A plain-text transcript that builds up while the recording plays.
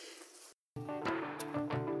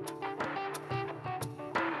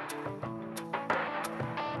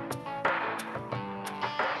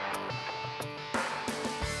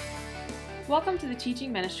Welcome to the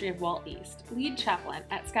teaching ministry of Walt East, lead chaplain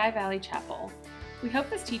at Sky Valley Chapel. We hope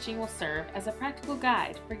this teaching will serve as a practical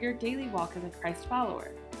guide for your daily walk as a Christ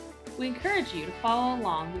follower. We encourage you to follow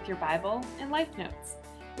along with your Bible and life notes,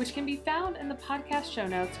 which can be found in the podcast show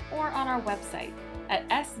notes or on our website at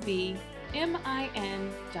svmin.com.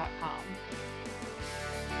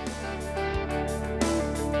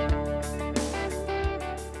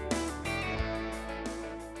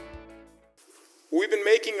 We've been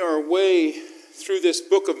making our way through this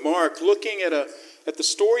book of Mark, looking at the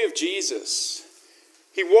story of Jesus.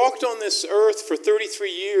 He walked on this earth for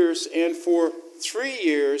 33 years, and for 3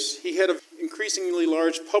 years, he had an increasingly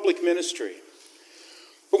large public ministry.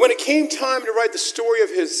 But when it came time to write the story of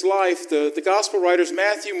his life, the gospel writers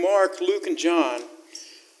Matthew, Mark, Luke, and John,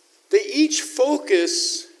 they each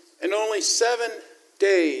focus on only 7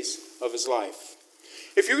 days of his life.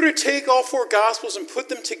 If you were to take all 4 gospels and put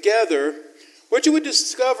them together, what you would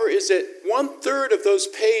discover is that 1/3 of those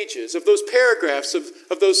pages, of those paragraphs, of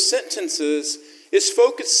those sentences, is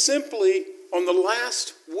focused simply on the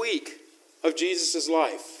last week of Jesus'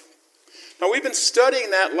 life. Now, we've been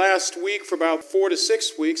studying that last week for about 4 to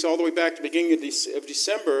 6 weeks, all the way back to the beginning of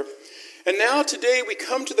December. And now today we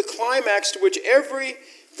come to the climax to which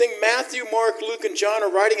everything Matthew, Mark, Luke, and John are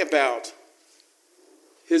writing about: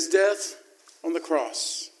 his death on the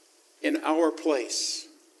cross in our place.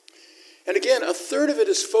 And again, 1/3 of it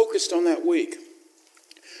is focused on that week.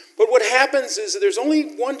 But what happens is that there's only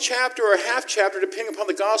one chapter or a half chapter, depending upon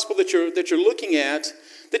the gospel that you're looking at,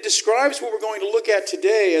 that describes what we're going to look at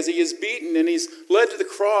today as he is beaten and he's led to the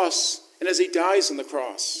cross and as he dies on the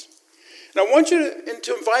cross. And I want you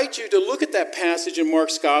to invite you to look at that passage in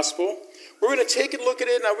Mark's gospel. We're going to take a look at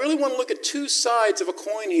it, and I really want to look at 2 sides of a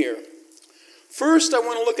coin here. First, I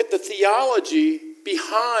want to look at the theology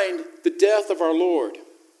behind the death of our Lord.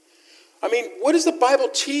 I mean, what does the Bible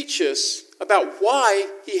teach us about why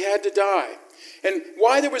he had to die and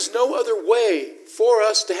why there was no other way for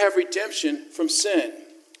us to have redemption from sin?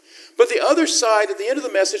 But the other side, at the end of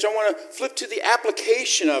the message, I want to flip to the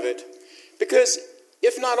application of it, because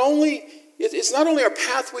it's not only our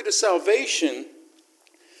pathway to salvation.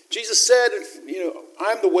 Jesus said,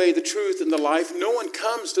 I'm the way, the truth, and the life. No one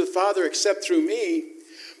comes to the Father except through me.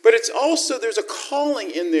 But it's also, there's a calling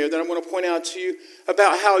in there that I'm going to point out to you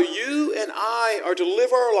about how you and I are to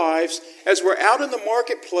live our lives as we're out in the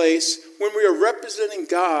marketplace when we are representing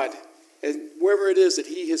God and wherever it is that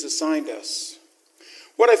he has assigned us.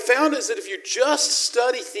 What I found is that if you just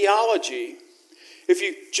study theology, if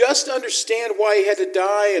you just understand why he had to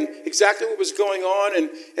die and exactly what was going on and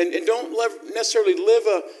don't necessarily live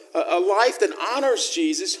a life that honors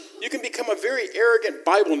Jesus, you can become a very arrogant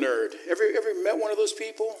Bible nerd. Ever met one of those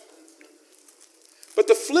people? But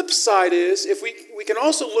the flip side is, if we can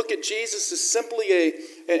also look at Jesus as simply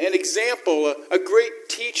an example, a great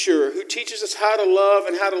teacher who teaches us how to love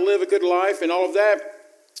and how to live a good life and all of that.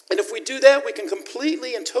 And if we do that, we can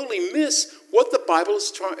completely and totally miss what the Bible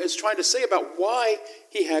is trying to say about why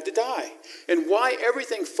he had to die and why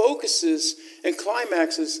everything focuses and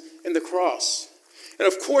climaxes in the cross. And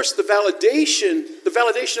of course, the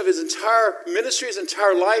validation of his entire ministry, his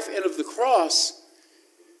entire life, and of the cross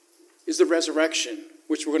is the resurrection,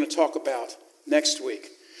 which we're going to talk about next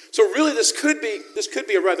week. So really, this could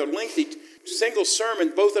be a rather lengthy single sermon,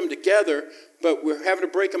 both of them together, but we're having to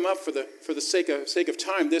break them up for the sake of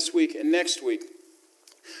time this week and next week.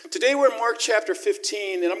 Today we're in Mark chapter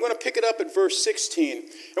 15, and I'm going to pick it up at verse 16.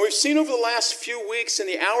 And we've seen over the last few weeks and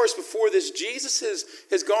the hours before this, Jesus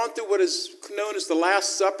has gone through what is known as the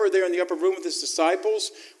Last Supper there in the upper room with his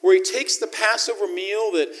disciples, where he takes the Passover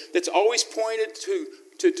meal that's always pointed to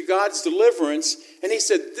God's deliverance, and he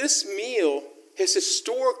said, this meal has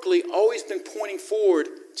historically always been pointing forward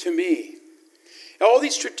to me. All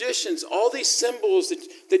these traditions, all these symbols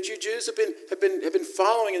that you Jews have been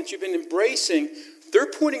following and that you've been embracing, they're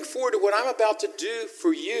pointing forward to what I'm about to do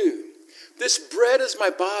for you. This bread is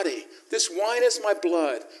my body. This wine is my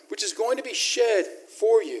blood, which is going to be shed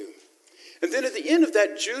for you. And then at the end of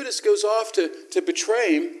that, Judas goes off to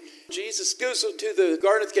betray him. Jesus goes to the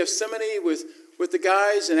Garden of Gethsemane with the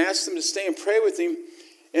guys and asks them to stay and pray with him.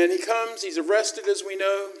 And he comes, he's arrested, as we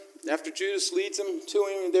know, after Judas leads him to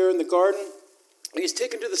him there in the garden. And he's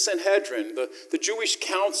taken to the Sanhedrin, the Jewish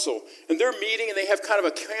council. And they're meeting, and they have kind of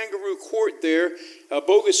a kangaroo court there, a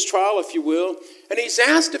bogus trial, if you will. And he's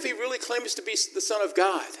asked if he really claims to be the Son of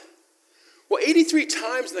God. Well, 83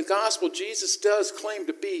 times in the gospel, Jesus does claim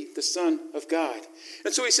to be the Son of God.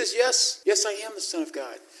 And so he says, yes, I am the Son of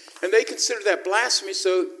God. And they consider that blasphemy,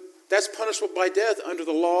 so That's punishable by death under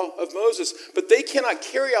the law of Moses. But they cannot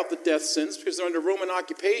carry out the death sentence because they're under Roman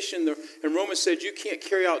occupation. And Rome said you can't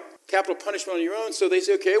carry out capital punishment on your own. So they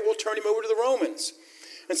say, okay, we'll turn him over to the Romans.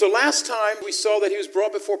 And so last time we saw that he was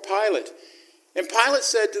brought before Pilate. And Pilate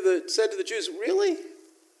said to the Jews, really?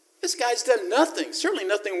 This guy's done nothing, certainly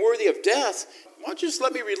nothing worthy of death. Why don't you just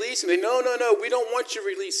let me release him? They, no, we don't want you to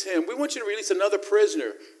release him. We want you to release another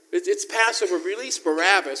prisoner. It's Passover. Release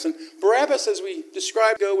Barabbas. And Barabbas, as we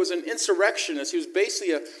described ago, was an insurrectionist. He was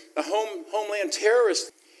basically a homeland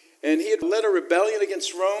terrorist. And he had led a rebellion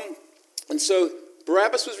against Rome. And so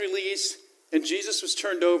Barabbas was released, and Jesus was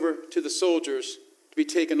turned over to the soldiers to be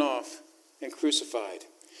taken off and crucified.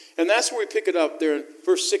 And that's where we pick it up there in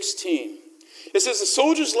verse 16. It says, the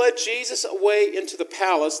soldiers led Jesus away into the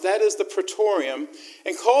palace, that is the praetorium,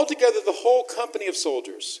 and called together the whole company of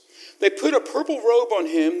soldiers. They put a purple robe on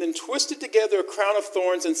him, then twisted together a crown of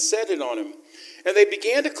thorns and set it on him. And they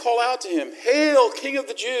began to call out to him, Hail, King of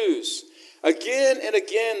the Jews! Again and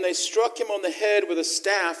again they struck him on the head with a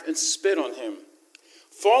staff and spit on him.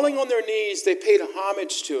 Falling on their knees, they paid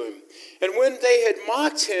homage to him. And when they had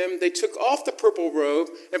mocked him, they took off the purple robe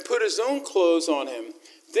and put his own clothes on him.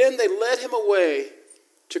 Then they led him away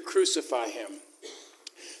to crucify him.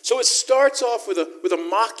 So it starts off with a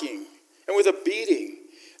mocking and with a beating.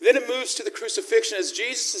 Then it moves to the crucifixion as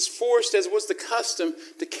Jesus is forced, as was the custom,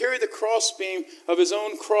 to carry the crossbeam of his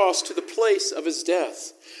own cross to the place of his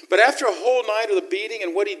death. But after a whole night of the beating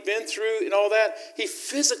and what he'd been through and all that, he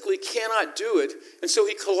physically cannot do it, and so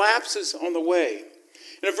he collapses on the way.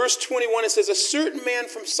 And in verse 21 it says, a certain man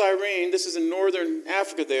from Cyrene, this is in northern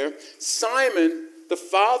Africa there, Simon, the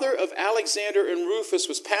father of Alexander and Rufus,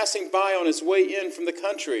 was passing by on his way in from the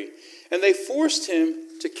country, and they forced him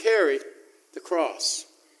to carry the cross.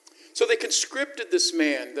 So they conscripted this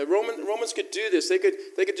man. The Romans could do this. They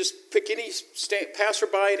could just pick any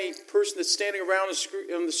passerby, any person that's standing around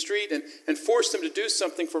on the street and force them to do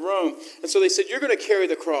something for Rome. And so they said, you're going to carry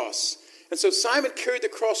the cross. And so Simon carried the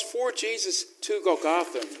cross for Jesus to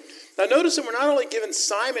Golgotha. Now notice that we're not only given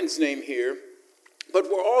Simon's name here, but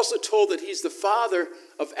we're also told that he's the father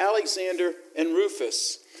of Alexander and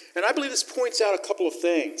Rufus. And I believe this points out a couple of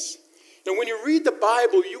things. Now when you read the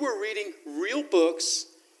Bible, you are reading real books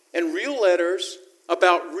and real letters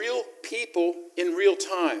about real people in real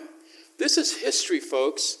time. This is history,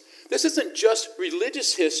 folks. This isn't just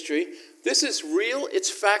religious history. This is real,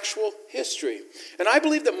 it's factual history. And I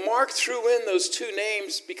believe that Mark threw in those two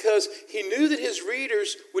names because he knew that his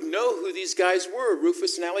readers would know who these guys were,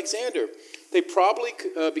 Rufus and Alexander. They probably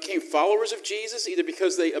became followers of Jesus, either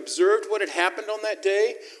because they observed what had happened on that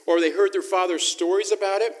day or they heard their father's stories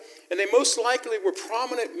about it. And they most likely were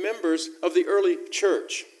prominent members of the early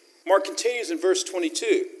church. Mark continues in verse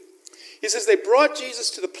 22. He says, they brought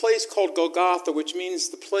Jesus to the place called Golgotha, which means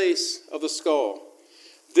the place of the skull.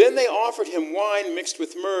 Then they offered him wine mixed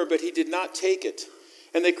with myrrh, but he did not take it.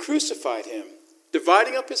 And they crucified him.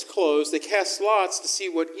 Dividing up his clothes, they cast lots to see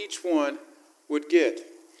what each one would get.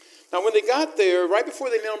 Now when they got there, right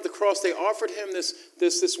before they nailed him to the cross, they offered him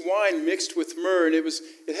this wine mixed with myrrh, and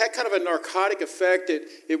it had kind of a narcotic effect.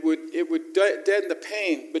 It would deaden the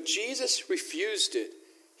pain, but Jesus refused it.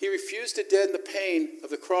 He refused to deaden the pain of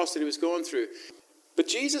the cross that he was going through. But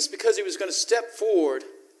Jesus, because he was going to step forward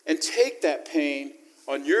and take that pain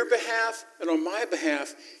on your behalf and on my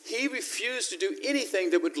behalf, he refused to do anything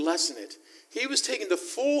that would lessen it. He was taking the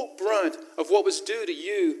full brunt of what was due to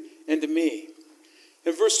you and to me.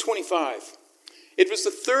 In verse 25, it was the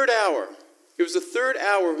third hour. It was the third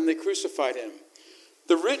hour when they crucified him.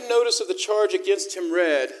 The written notice of the charge against him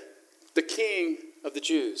read, the King of the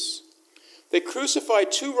Jews. They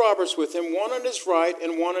crucified two robbers with him, one on his right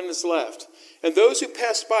and one on his left. And those who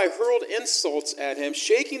passed by hurled insults at him,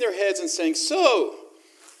 shaking their heads and saying, so,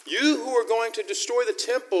 you who are going to destroy the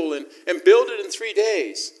temple and build it in 3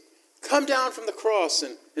 days, come down from the cross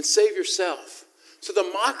and save yourself. So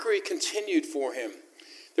the mockery continued for him.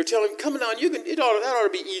 They're telling him, come down, that ought to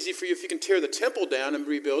be easy for you if you can tear the temple down and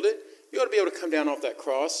rebuild it. You ought to be able to come down off that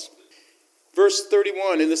cross. Verse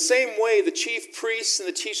 31, in the same way, the chief priests and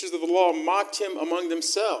the teachers of the law mocked him among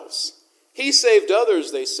themselves. He saved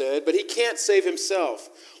others, they said, but he can't save himself.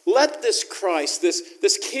 Let this Christ,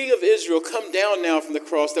 this King of Israel, come down now from the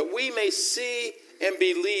cross that we may see and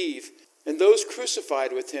believe. And those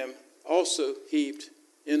crucified with him also heaped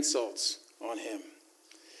insults on him.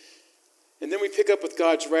 And then we pick up with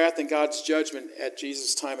God's wrath and God's judgment at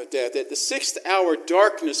Jesus' time of death. At the 6th hour,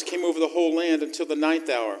 darkness came over the whole land until the 9th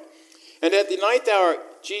hour. And at the 9th hour,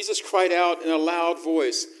 Jesus cried out in a loud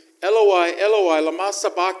voice, Eloi, Eloi, lama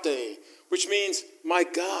sabachthani, which means, my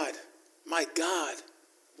God,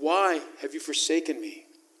 why have you forsaken me?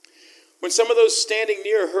 When some of those standing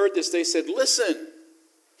near heard this, they said, "Listen,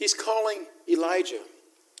 he's calling Elijah."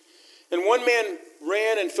 And one man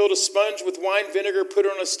ran and filled a sponge with wine vinegar, put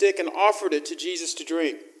it on a stick, and offered it to Jesus to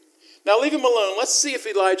drink. "Now leave him alone. Let's see if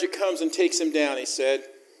Elijah comes and takes him down," he said.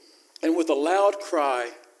 And with a loud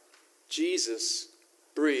cry, Jesus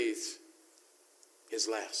breathed his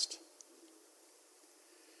last.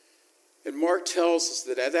 And Mark tells us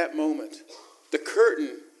that at that moment, the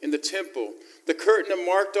curtain in the temple, the curtain that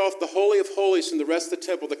marked off the Holy of Holies from the rest of the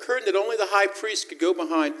temple, the curtain that only the high priest could go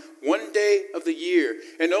behind one day of the year,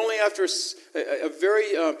 and only after a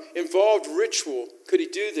very involved ritual could he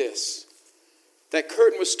do this. That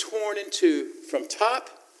curtain was torn in two from top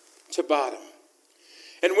to bottom.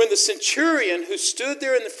 And when the centurion who stood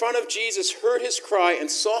there in the front of Jesus heard his cry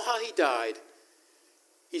and saw how he died,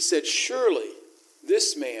 he said, "Surely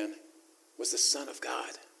this man was the Son of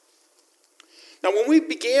God." Now, when we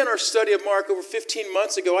began our study of Mark over 15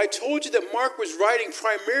 months ago, I told you that Mark was writing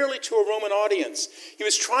primarily to a Roman audience. He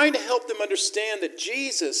was trying to help them understand that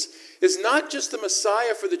Jesus is not just the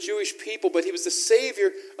Messiah for the Jewish people, but he was the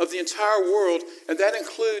Savior of the entire world, and that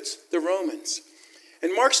includes the Romans.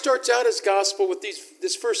 And Mark starts out his gospel with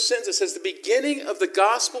this first sentence that says, "The beginning of the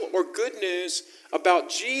gospel or good news about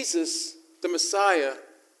Jesus, the Messiah,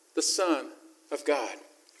 the Son of God."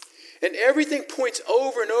 And everything points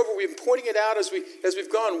over and over. We've been pointing it out as we've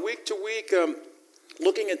gone week to week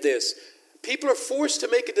looking at this. People are forced to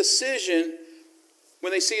make a decision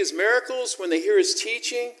when they see his miracles, when they hear his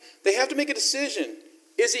teaching. They have to make a decision.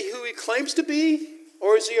 Is he who he claims to be,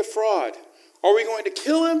 or is he a fraud? Are we going to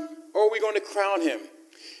kill him, or are we going to crown him?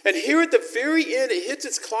 And here at the very end, it hits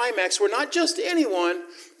its climax where not just anyone,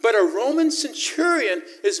 but a Roman centurion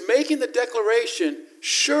is making the declaration,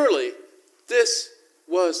 "Surely this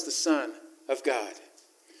was the Son of God."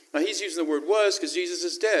 Now, he's using the word "was" because Jesus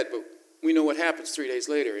is dead, but we know what happens 3 days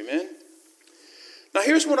later, amen? Now,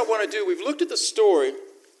 here's what I want to do. We've looked at the story.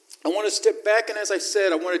 I want to step back, and as I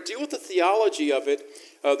said, I want to deal with the theology of it,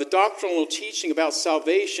 the doctrinal teaching about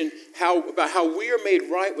salvation, about how we are made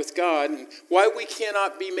right with God, and why we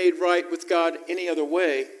cannot be made right with God any other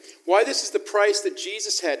way, why this is the price that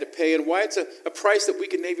Jesus had to pay, and why it's a price that we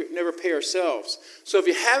can never pay ourselves. So if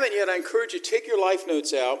you haven't yet, I encourage you to take your life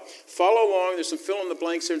notes out, follow along. There's some fill in the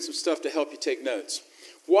blanks there and some stuff to help you take notes.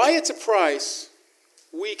 Why it's a price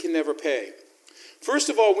we can never pay. First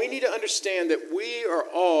of all, we need to understand that we are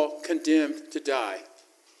all condemned to die.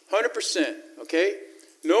 100%, okay?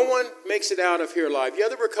 No one makes it out of here alive. Yeah,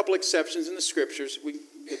 there were a couple exceptions in the scriptures.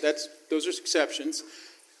 Those are exceptions.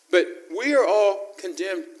 But we are all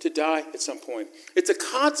condemned to die at some point. It's a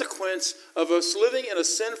consequence of us living in a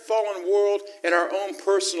sin-fallen world and our own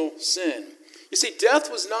personal sin. You see,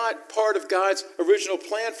 death was not part of God's original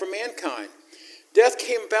plan for mankind. Death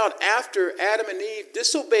came about after Adam and Eve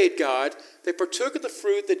disobeyed God. They partook of the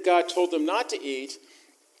fruit that God told them not to eat.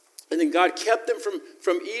 And then God kept them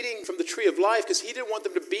from eating from the tree of life because he didn't want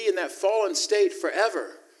them to be in that fallen state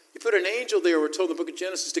forever. He put an angel there, we're told in the book of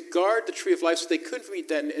Genesis, to guard the tree of life so they couldn't eat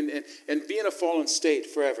that and be in a fallen state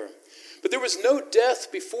forever. But there was no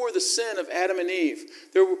death before the sin of Adam and Eve.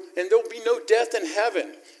 There will be no death in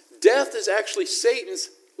heaven. Death is actually Satan's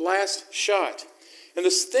last shot. And the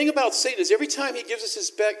thing about Satan is every time he gives us his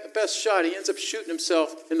best shot, he ends up shooting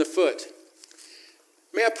himself in the foot.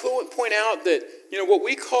 May I point out that, what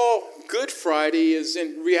we call Good Friday is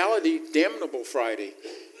in reality Damnable Friday.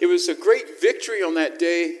 It was a great victory on that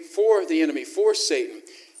day for the enemy, for Satan.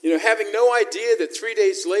 Having no idea that 3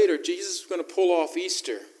 days later Jesus was going to pull off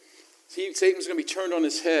Easter. Satan was going to be turned on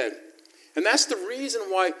his head. And that's the reason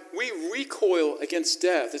why we recoil against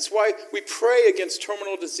death. It's why we pray against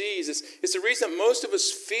terminal disease. It's the reason that most of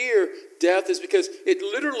us fear death is because it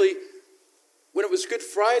literally, when it was Good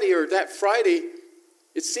Friday or that Friday,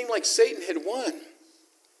 it seemed like Satan had won.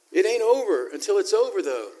 It ain't over until it's over,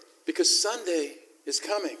 though, because Sunday is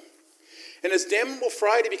coming. And as Damnable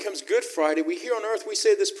Friday becomes Good Friday, we here on earth, we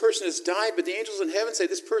say this person has died, but the angels in heaven say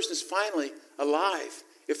this person is finally alive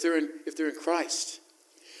if they're in Christ.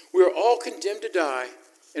 We are all condemned to die,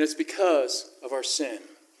 and it's because of our sin.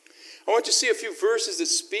 I want you to see a few verses that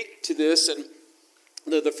speak to this, and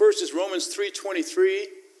the first is Romans 3:23.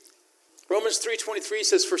 Romans 3:23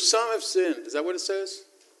 says, "For some have sinned." Is that what it says?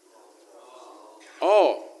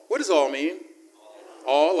 All. What does all mean?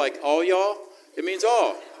 All, like all y'all? It means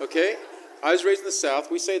all, okay? I was raised in the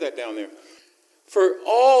South. We say that down there. "For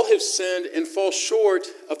all have sinned and fall short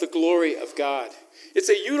of the glory of God." It's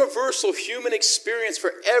a universal human experience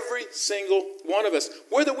for every single one of us,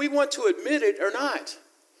 whether we want to admit it or not.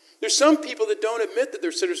 There's some people that don't admit that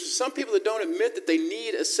they're sinners. There's some people that don't admit that they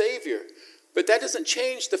need a Savior. But that doesn't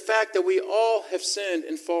change the fact that we all have sinned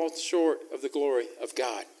and fall short of the glory of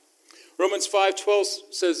God. Romans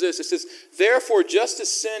 5:12 says this. It says, therefore, just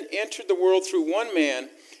as sin entered the world through one man,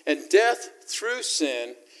 and death through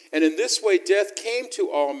sin, and in this way death came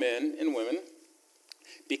to all men and women,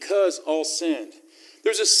 because all sinned.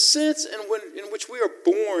 There's a sense in which we are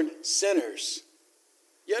born sinners.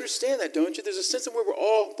 You understand that, don't you? There's a sense in where we're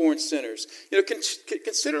all born sinners.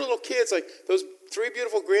 Consider little kids like those 3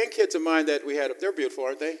 beautiful grandkids of mine that we had. They're beautiful,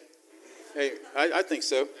 aren't they? Hey, I think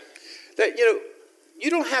so. That, you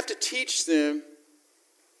don't have to teach them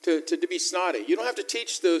to be snotty. You don't have to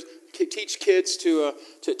teach kids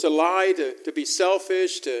to lie, to be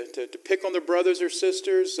selfish, to pick on their brothers or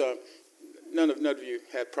sisters. None of you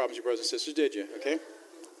had problems with your brothers and sisters, did you? Okay.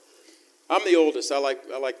 I'm the oldest. I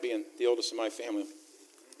like being the oldest in my family.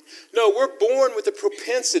 No, we're born with the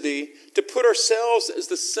propensity to put ourselves as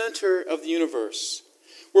the center of the universe.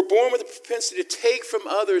 We're born with the propensity to take from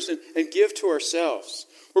others and give to ourselves.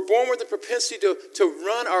 We're born with the propensity to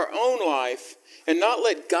run our own life and not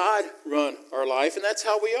let God run our life, and that's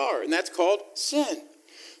how we are, and that's called sin.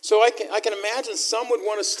 So I can imagine some would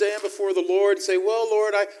want to stand before the Lord and say, well,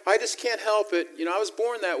 Lord, I just can't help it. I was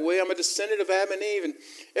born that way. I'm a descendant of Adam and Eve, and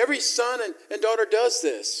every son and daughter does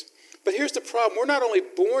this. But here's the problem. We're not only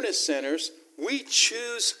born as sinners, we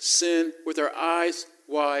choose sin with our eyes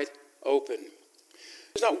wide open.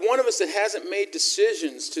 There's not one of us that hasn't made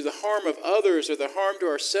decisions to the harm of others or the harm to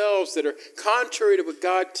ourselves that are contrary to what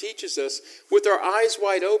God teaches us with our eyes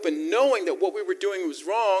wide open, knowing that what we were doing was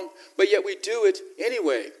wrong, but yet we do it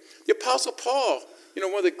anyway. The Apostle Paul,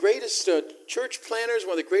 one of the greatest church planners,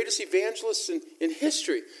 one of the greatest evangelists in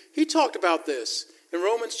history, he talked about this. In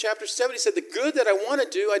Romans chapter 7, he said, the good that I want to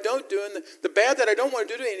do, I don't do, and the bad that I don't want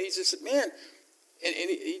to do, and he just said, man, and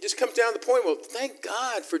he just comes down to the point, well, thank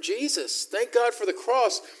God for Jesus. Thank God for the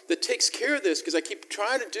cross that takes care of this, because I keep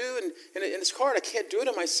trying to do, and it's hard. I can't do it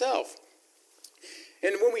on myself.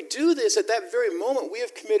 And when we do this, at that very moment, we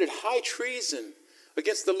have committed high treason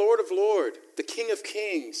against the Lord of Lords, the King of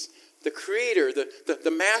Kings, the Creator,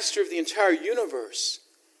 the Master of the entire universe.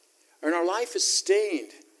 And our life is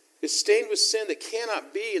stained. It's stained with sin that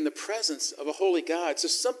cannot be in the presence of a holy God. So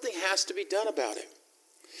something has to be done about it.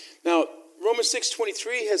 Now, Romans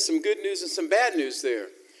 6:23 has some good news and some bad news there.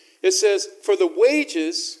 It says, for the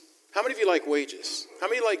wages, how many of you like wages? How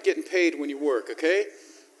many like getting paid when you work, okay?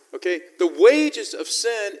 Okay, the wages of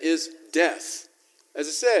sin is death. As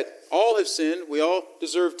I said, all have sinned, we all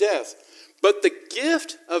deserve death. But the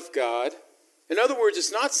gift of God, in other words,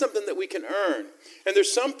 it's not something that we can earn. And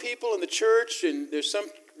there's some people in the church, and there's some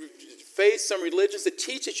faiths, some religions that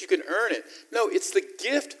teach that you can earn it. No, it's the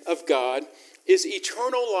gift of God is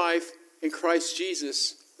eternal life in Christ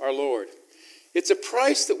Jesus our Lord. It's a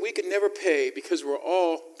price that we could never pay because we're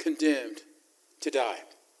all condemned to die.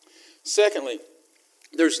 Secondly,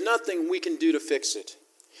 there's nothing we can do to fix it.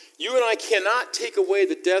 You and I cannot take away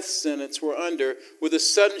the death sentence we're under with a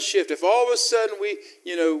sudden shift. If all of a sudden we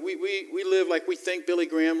live like we think Billy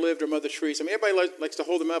Graham lived or Mother Teresa. I mean, everybody likes to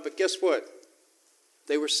hold them up, but guess what?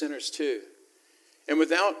 They were sinners too. And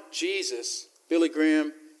without Jesus, Billy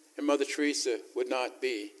Graham and Mother Teresa would not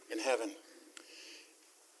be in heaven.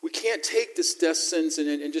 We can't take this death sentence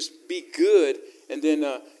and just be good and then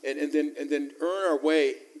earn our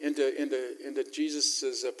way into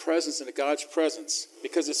Jesus' presence, into God's presence,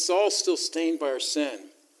 because it's all still stained by our sin.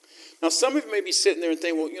 Now, some of you may be sitting there and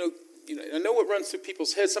thinking, well, I know what runs through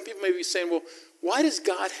people's heads. Some people may be saying, well, why does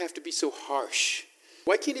God have to be so harsh?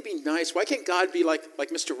 Why can't he be nice? Why can't God be like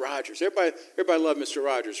Mr. Rogers? Everybody loved Mr.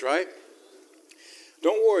 Rogers, right?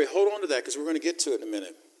 Don't worry, hold on to that because we're going to get to it in a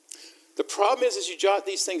minute. The problem is, as you jot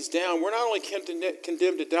these things down, we're not only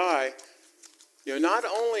condemned to die, not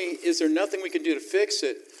only is there nothing we can do to fix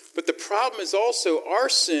it, but the problem is also our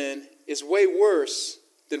sin is way worse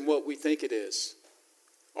than what we think it is.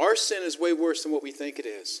 Our sin is way worse than what we think it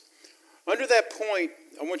is. Under that point,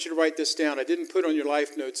 I want you to write this down. I didn't put on your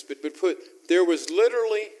life notes, but put, there was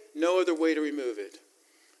literally no other way to remove it.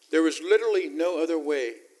 There was literally no other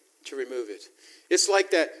way to remove it. It's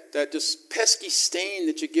like that just pesky stain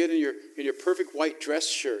that you get in your perfect white dress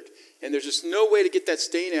shirt. And there's just no way to get that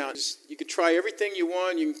stain out. You could try everything you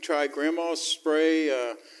want. You can try grandma's spray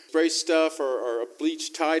stuff or a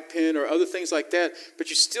bleach Tide pen or other things like that. But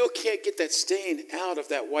you still can't get that stain out of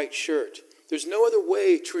that white shirt. There's no other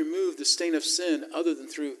way to remove the stain of sin other than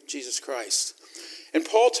through Jesus Christ. And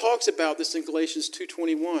Paul talks about this in Galatians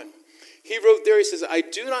 2:21. He wrote there, he says, I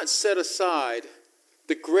do not set aside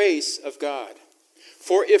the grace of God.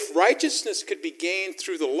 For if righteousness could be gained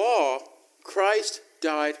through the law, Christ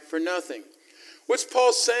died for nothing. What's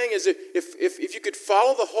Paul saying is that if you could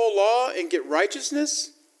follow the whole law and get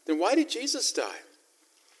righteousness, then why did Jesus die?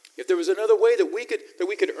 If there was another way that we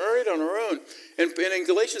could earn it on our own. And in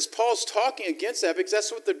Galatians, Paul's talking against that because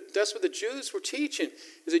that's what the Jews were teaching.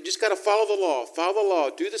 Is that you just got to follow the law,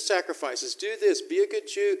 do the sacrifices, do this, be a good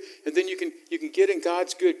Jew, and then you can get in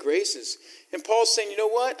God's good graces. And Paul's saying, you know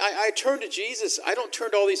what? I turn to Jesus. I don't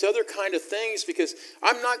turn to all these other kind of things because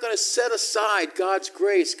I'm not going to set aside God's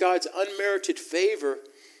grace, God's unmerited favor.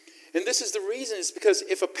 And this is the reason. It's because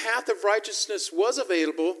if a path of righteousness was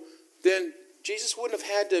available, then Jesus wouldn't have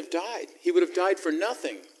had to have died. He would have died for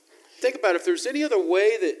nothing. Think about it. If there's any other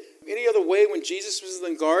way when Jesus was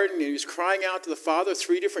in the garden and he was crying out to the Father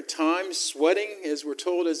 3 different times, sweating, as we're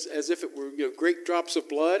told, as if it were great drops of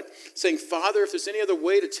blood, saying, Father, if there's any other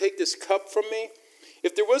way to take this cup from me,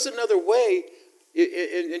 if there was another way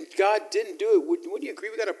and God didn't do it, wouldn't you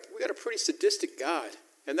agree? We got a pretty sadistic God,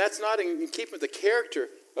 and that's not in keeping with the character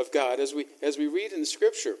of God as we read in the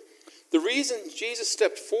Scripture. The reason Jesus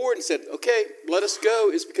stepped forward and said, okay, let us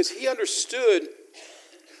go, is because he understood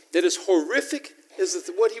that as horrific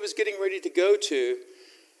as what he was getting ready to go to,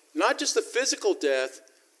 not just the physical death,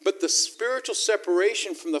 but the spiritual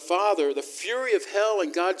separation from the Father, the fury of hell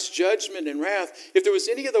and God's judgment and wrath, if there was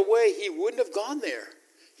any other way, he wouldn't have gone there.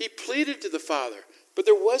 He pleaded to the Father, but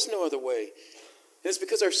there was no other way. And it's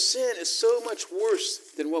because our sin is so much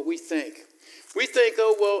worse than what we think. We think,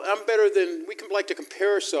 oh, well, we can like to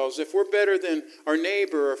compare ourselves. If we're better than our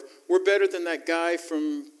neighbor, if we're better than that guy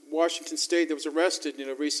from Washington State that was arrested,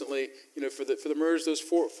 recently, for the murders of those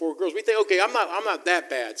four girls. We think, okay, I'm not that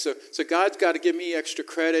bad. So God's got to give me extra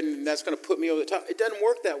credit, and that's going to put me over the top. It doesn't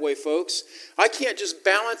work that way, folks. I can't just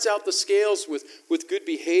balance out the scales with good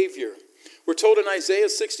behavior. We're told in Isaiah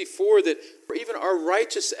 64 that even our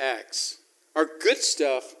righteous acts, our good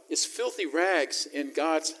stuff, is filthy rags in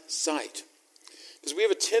God's sight. Because we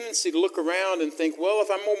have a tendency to look around and think, well,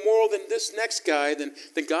 if I'm more moral than this next guy, then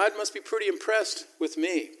God must be pretty impressed with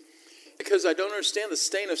me. Because I don't understand the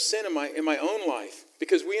stain of sin in my own life.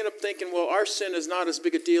 Because we end up thinking, well, our sin is not as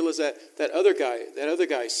big a deal as that other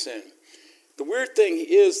guy's sin. The weird thing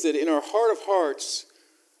is that in our heart of hearts,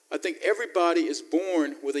 I think everybody is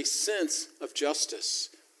born with a sense of justice.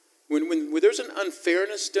 When there's an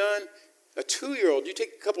unfairness done, a 2-year-old, you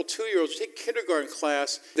take a couple 2-year-olds, you take kindergarten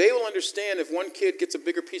class, they will understand if one kid gets a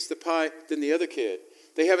bigger piece of the pie than the other kid.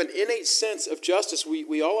 They have an innate sense of justice.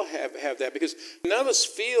 We all have that because none of us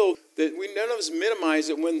feel that none of us minimize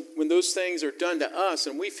it when those things are done to us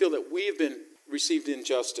and we feel that we've been received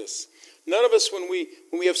injustice. None of us, when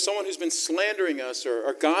we have someone who's been slandering us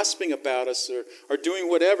or gossiping about us or doing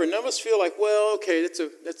whatever, none of us feel like, well, okay,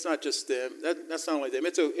 that's not just them. That's not only them.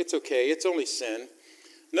 It's okay. It's only sin.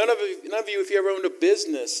 None of you, if you ever owned a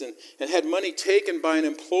business and had money taken by an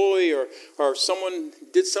employee or someone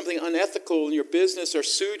did something unethical in your business or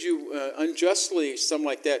sued you unjustly, something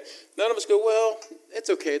like that, none of us go, well, it's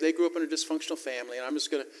okay. They grew up in a dysfunctional family and I'm just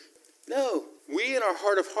going to... No. We, in our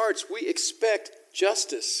heart of hearts, we expect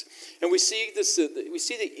justice. And we see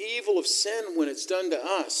the evil of sin when it's done to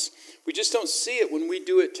us. We just don't see it when we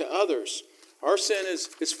do it to others. Our sin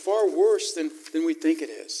is far worse than we think it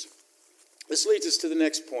is. This leads us to the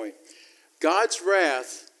next point. God's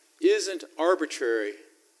wrath isn't arbitrary,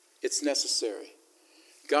 it's necessary.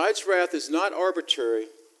 God's wrath is not arbitrary,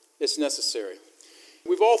 it's necessary.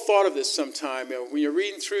 We've all thought of this sometime. When you're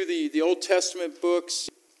reading through the Old Testament books,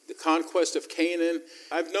 the conquest of Canaan,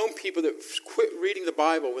 I've known people that quit reading the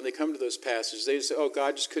Bible when they come to those passages. They just say, oh,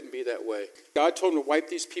 God just couldn't be that way. God told them to wipe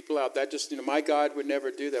these people out. That just, my God would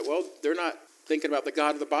never do that. Well, they're not thinking about the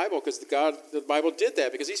God of the Bible because the Bible did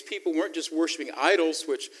that because these people weren't just worshiping idols,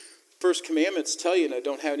 which First Commandments tell you,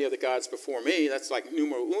 don't have any other gods before me. That's like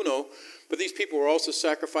numero uno. But these people were also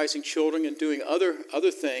sacrificing children and doing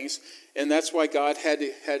other things, and that's why God had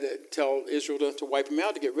to tell Israel to wipe them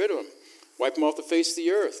out, to get rid of them, wipe them off the face of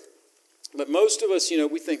the earth. But most of us,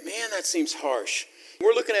 we think, man, that seems harsh.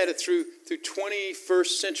 We're looking at it through 21st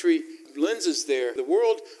century lenses there. The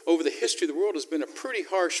world, over the history of the world, has been a pretty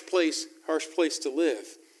harsh place to live.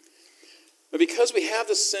 But because we have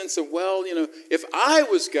this sense of, well, if I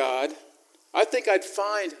was God, I think I'd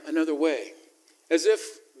find another way. As if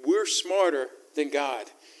we're smarter than God.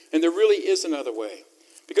 And there really is another way.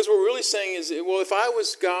 Because what we're really saying is, well, if I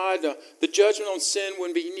was God, the judgment on sin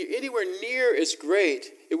wouldn't be anywhere near as great.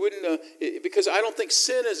 It wouldn't, because I don't think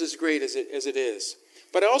sin is as great as it is.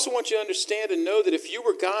 But I also want you to understand and know that if you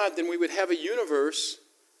were God, then we would have a universe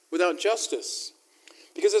without justice.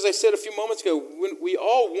 Because as I said a few moments ago, we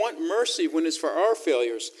all want mercy when it's for our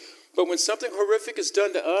failures. But when something horrific is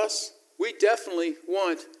done to us, we definitely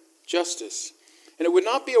want justice. And it would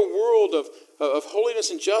not be a world of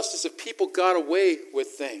holiness and justice if people got away with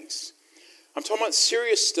things. I'm talking about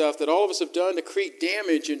serious stuff that all of us have done to create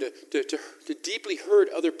damage and to deeply hurt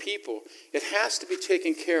other people. It has to be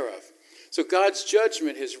taken care of. So God's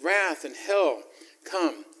judgment, his wrath, and hell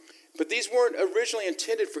come. But these weren't originally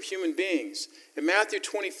intended for human beings. In Matthew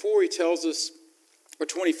 24, he tells us, or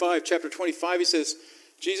 25, chapter 25, he says,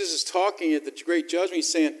 Jesus is talking at the great judgment.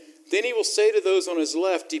 He's saying, then he will say to those on his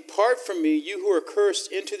left, depart from me, you who are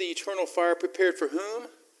cursed, into the eternal fire prepared for whom?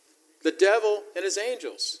 The devil and his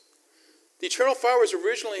angels. The eternal fire was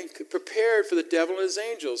originally prepared for the devil and his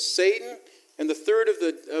angels. Satan and the third of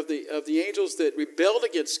the angels that rebelled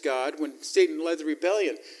against God when Satan led the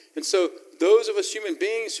rebellion. And so those of us human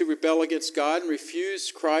beings who rebel against God and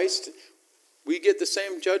refuse Christ, we get the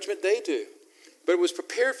same judgment they do. But it was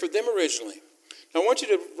prepared for them originally. Now I want you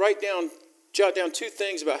to jot down two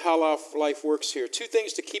things about how life works here. Two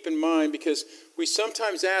things to keep in mind, because we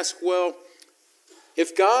sometimes ask, well,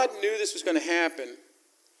 if God knew this was going to happen,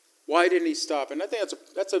 why didn't he stop? And I think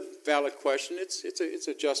that's a valid question. It's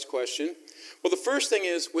a just question. Well, the first thing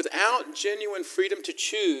is, without genuine freedom to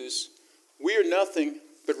choose, we are nothing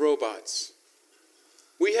but robots.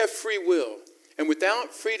 We have free will. And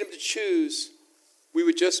without freedom to choose, we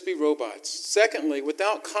would just be robots. Secondly,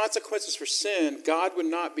 without consequences for sin, God would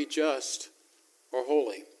not be just or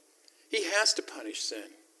holy. He has to punish sin.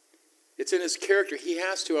 It's in his character. He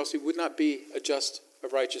has to, else he would not be a just, a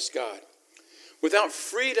righteous God. Without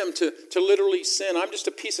freedom to literally sin, I'm just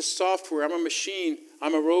a piece of software, I'm a machine,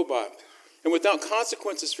 I'm a robot. And without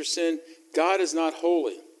consequences for sin, God is not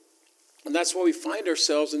holy. And that's why we find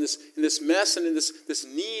ourselves in this mess and in this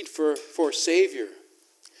need for a Savior.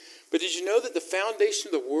 But did you know that the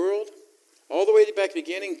foundation of the world, all the way to back to the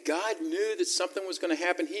beginning, God knew that something was going to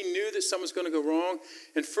happen. He knew that something was going to go wrong.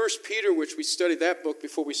 In 1 Peter, which we studied that book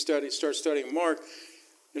before we start studying Mark,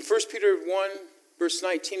 in 1 Peter 1, verse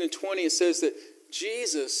 19 and 20, it says that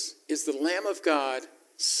Jesus is the Lamb of God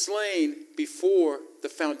slain before the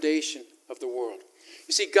foundation of the world.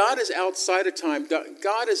 You see, God is outside of time.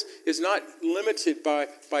 God is not limited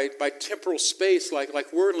by temporal space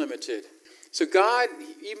like we're limited. So God,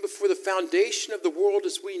 even before the foundation of the world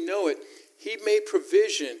as we know it, he made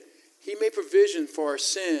provision. He made provision for our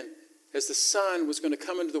sin as the Son was going to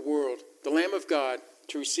come into the world, the Lamb of God,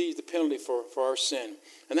 to receive the penalty for our sin.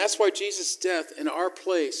 And that's why Jesus' death in our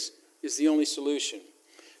place is the only solution.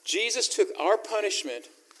 Jesus took our punishment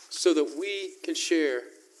so that we can share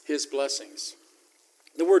his blessings.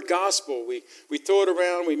 The word gospel, we throw it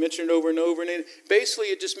around, we mention it over and over, and basically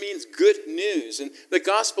it just means good news. And the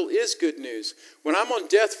gospel is good news. When I'm on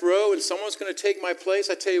death row and someone's going to take my place,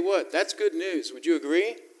 I tell you what, that's good news. Would you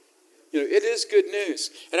agree? It is good news.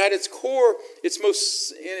 And at its core, in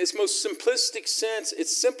its most simplistic sense,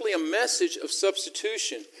 it's simply a message of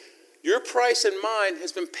substitution. Your price and mine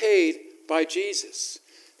has been paid by Jesus.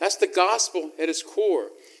 That's the gospel at its core.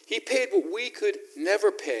 He paid what we could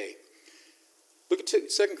never pay. Look at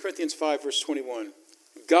 2 Corinthians 5, verse 21.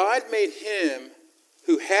 God made him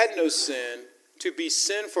who had no sin to be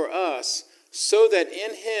sin for us, so that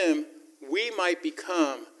in him we might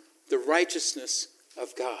become the righteousness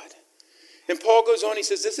of God. And Paul goes on, he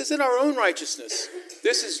says, this isn't our own righteousness.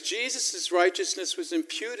 This is Jesus' righteousness was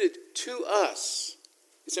imputed to us.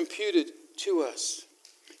 It's imputed to us.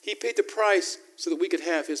 He paid the price so that we could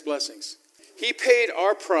have his blessings. He paid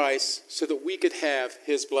our price so that we could have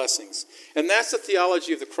his blessings. And that's the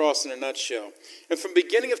theology of the cross in a nutshell. And from the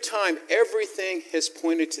beginning of time, everything has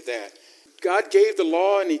pointed to that. God gave the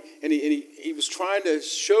law, and he was trying to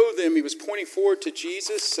show them, he was pointing forward to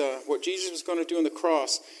Jesus, what Jesus was going to do on the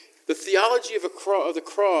cross. The theology of the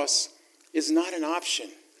cross is not an option.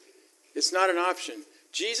 It's not an option.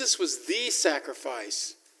 Jesus was the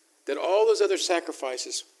sacrifice that all those other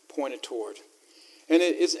sacrifices pointed toward. And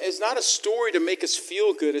it's not a story to make us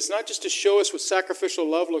feel good. It's not just to show us what sacrificial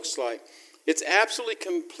love looks like. It's absolutely,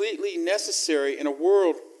 completely necessary in a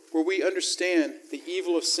world where we understand the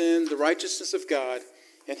evil of sin, the righteousness of God,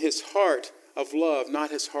 and his heart of love,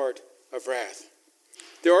 not his heart of wrath.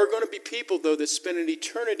 There are going to be people, though, that spend an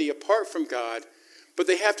eternity apart from God, but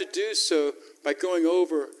they have to do so by going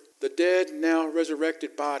over the dead, now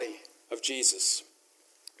resurrected body of Jesus.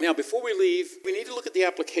 Now, before we leave, we need to look at the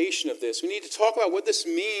application of this. We need to talk about what this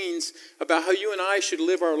means about how you and I should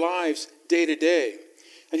live our lives day to day.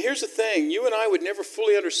 And here's the thing. You and I would never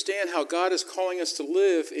fully understand how God is calling us to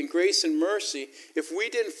live in grace and mercy if we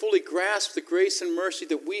didn't fully grasp the grace and mercy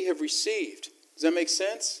that we have received. Does that make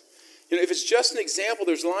sense? If it's just an example,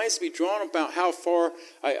 there's lines to be drawn about how far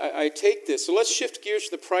I take this. So let's shift gears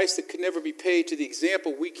to the price that could never be paid to the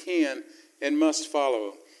example we can and must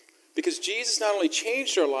follow. Because Jesus not only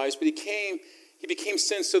changed our lives, but he became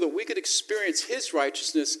sin so that we could experience his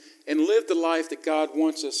righteousness and live the life that God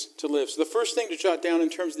wants us to live. So the first thing to jot down in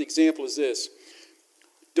terms of the example is this.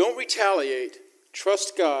 Don't retaliate.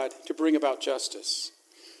 Trust God to bring about justice.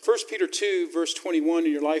 1 Peter 2, verse 21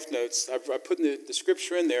 in your life notes, I've put the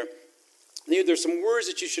scripture in there. There's some words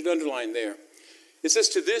that you should underline there. It says,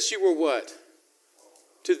 to this you were what?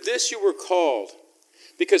 To this you were called.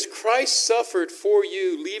 Because Christ suffered for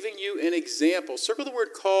you, leaving you an example. Circle the word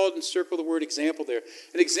called and circle the word example there.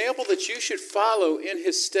 An example that you should follow in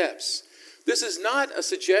his steps. This is not a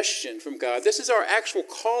suggestion from God. This is our actual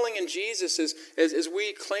calling in Jesus as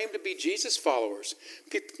we claim to be Jesus followers.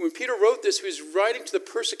 When Peter wrote this, he was writing to the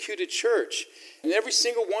persecuted church. And every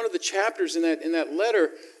single one of the chapters in that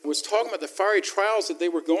letter was talking about the fiery trials that they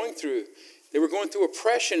were going through. They were going through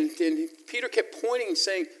oppression, and Peter kept pointing and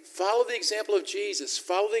saying, follow the example of Jesus.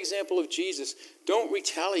 Follow the example of Jesus. Don't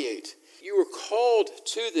retaliate. You were called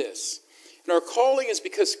to this. And our calling is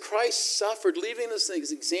because Christ suffered, leaving us an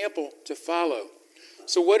example to follow.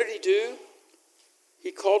 So what did he do?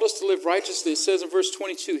 He called us to live righteously. It says in verse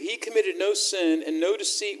 22, he committed no sin and no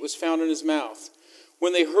deceit was found in his mouth.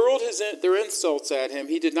 When they hurled their insults at him,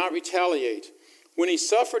 he did not retaliate. When he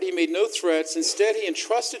suffered, he made no threats. Instead, he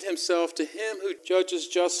entrusted himself to him who judges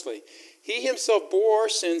justly. He himself bore our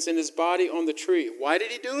sins in his body on the tree. Why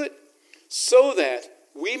did he do it? So that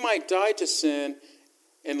we might die to sin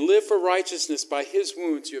and live for righteousness. By his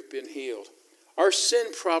wounds you have been healed. Our sin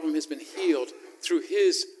problem has been healed through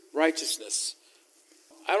his righteousness.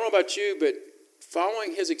 I don't know about you, but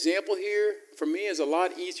following his example here, for me, is a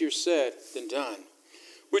lot easier said than done.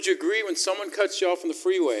 Would you agree when someone cuts you off on the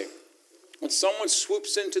freeway? When someone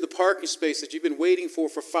swoops into the parking space that you've been waiting for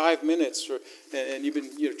 5 minutes, and you've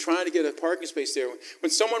been trying to get a parking space there, when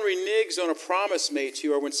someone reneges on a promise made to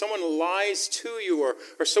you, or when someone lies to you,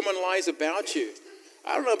 or someone lies about you,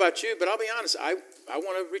 I don't know about you, but I'll be honest, I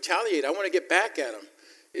want to retaliate. I want to get back at them.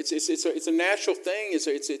 It's a natural thing.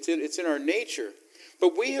 It's in our nature.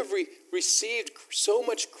 But we have received so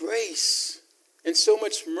much grace and so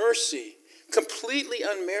much mercy, completely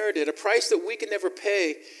unmerited, a price that we can never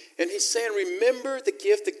pay. And he's saying, remember the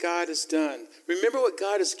gift that God has done. Remember what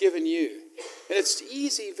God has given you. And it's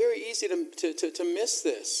easy, very easy to miss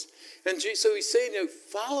this. And so he's saying,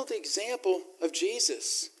 follow the example of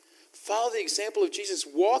Jesus. Follow the example of Jesus.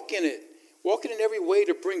 Walk in it. Walk in every way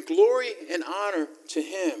to bring glory and honor to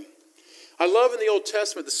him. I love in the Old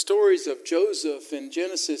Testament the stories of Joseph in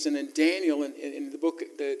Genesis and in Daniel in the book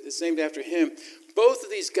that's named after him. Both of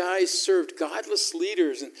these guys served godless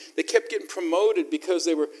leaders, and they kept getting promoted because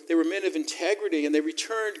they were men of integrity, and they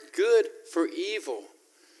returned good for evil.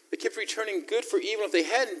 They kept returning good for evil. If they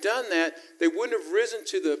hadn't done that, they wouldn't have risen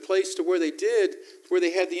to the place to where they did, where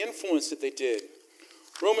they had the influence that they did.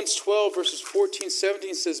 Romans 12, verses 14,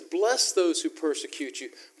 17 says, bless those who persecute you.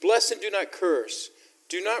 Bless and do not curse.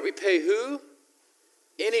 Do not repay who?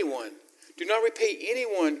 Anyone. Do not repay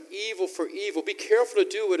anyone evil for evil. Be careful to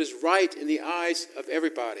do what is right in the eyes of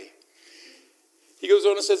everybody. He goes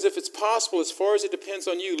on and says, if it's possible, as far as it depends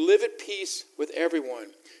on you, live at peace with everyone.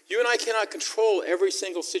 You and I cannot control every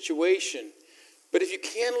single situation. But if you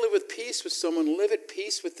can live with peace with someone, live at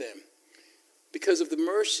peace with them because of the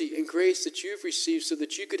mercy and grace that you've received so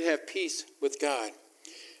that you could have peace with God.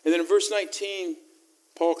 And then in verse 19,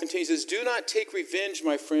 Paul continues, says, do not take revenge,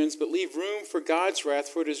 my friends, but leave room for God's wrath,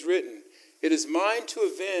 for it is written, it is mine to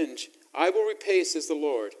avenge, I will repay, says the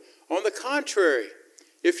Lord. On the contrary,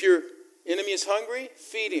 if your enemy is hungry,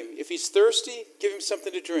 feed him. If he's thirsty, give him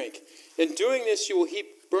something to drink. In doing this, you will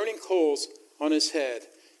heap burning coals on his head.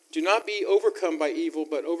 Do not be overcome by evil,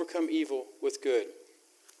 but overcome evil with good.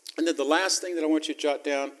 And then the last thing that I want you to jot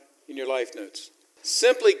down in your life notes.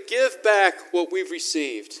 Simply give back what we've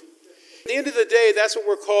received. At the end of the day, that's what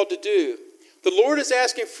we're called to do. The Lord is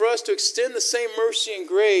asking for us to extend the same mercy and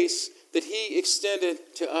grace that he extended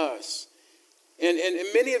to us. And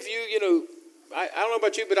many of you, I don't know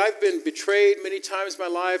about you, but I've been betrayed many times in my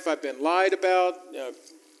life. I've been lied about,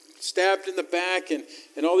 stabbed in the back, and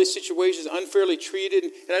all these situations, unfairly treated.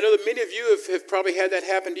 And I know that many of you have probably had that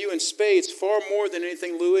happen to you in spades, far more than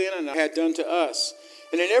anything Luann and I had done to us.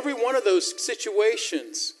 And in every one of those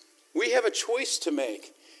situations, we have a choice to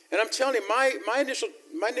make. And I'm telling you, my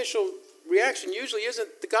initial reaction usually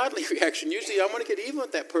isn't the godly reaction. Usually I want to get even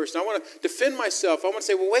with that person. I want to defend myself. I want to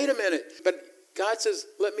say, well, wait a minute. But God says,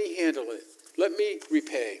 let me handle it. Let me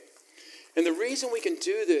repay. And the reason we can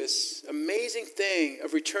do this amazing thing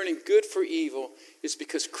of returning good for evil is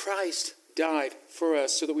because Christ died for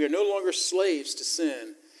us so that we are no longer slaves to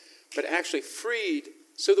sin, but actually freed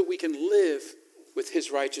so that we can live with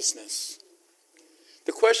his righteousness.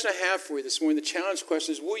 The question I have for you this morning, the challenge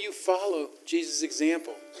question is, will you follow Jesus'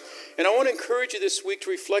 example? And I want to encourage you this week to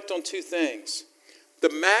reflect on two things. The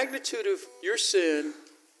magnitude of your sin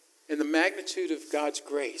and the magnitude of God's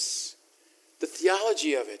grace. The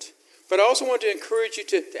theology of it. But I also want to encourage you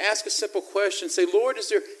to ask a simple question. Say, Lord, is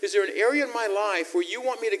there an area in my life where you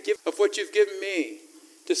want me to give of what you've given me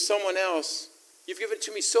to someone else? You've given it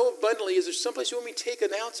to me so abundantly. Is there someplace you want me to take an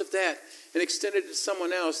ounce of that and extend it to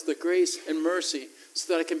someone else, the grace and mercy,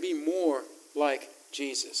 so that I can be more like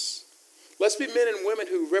Jesus? Let's be men and women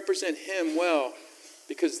who represent him well,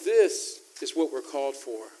 because this is what we're called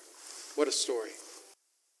for. What a story.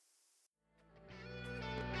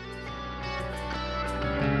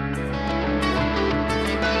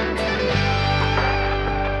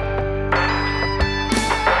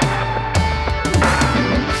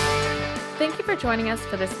 Thank you for joining us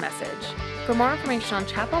for this message. For more information on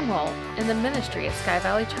Chapel Mole and the ministry at Sky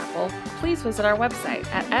Valley Chapel, please visit our website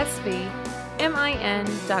at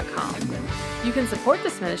svmin.com. You can support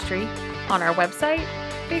this ministry on our website,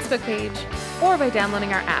 Facebook page, or by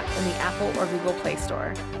downloading our app in the Apple or Google Play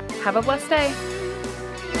Store. Have a blessed day.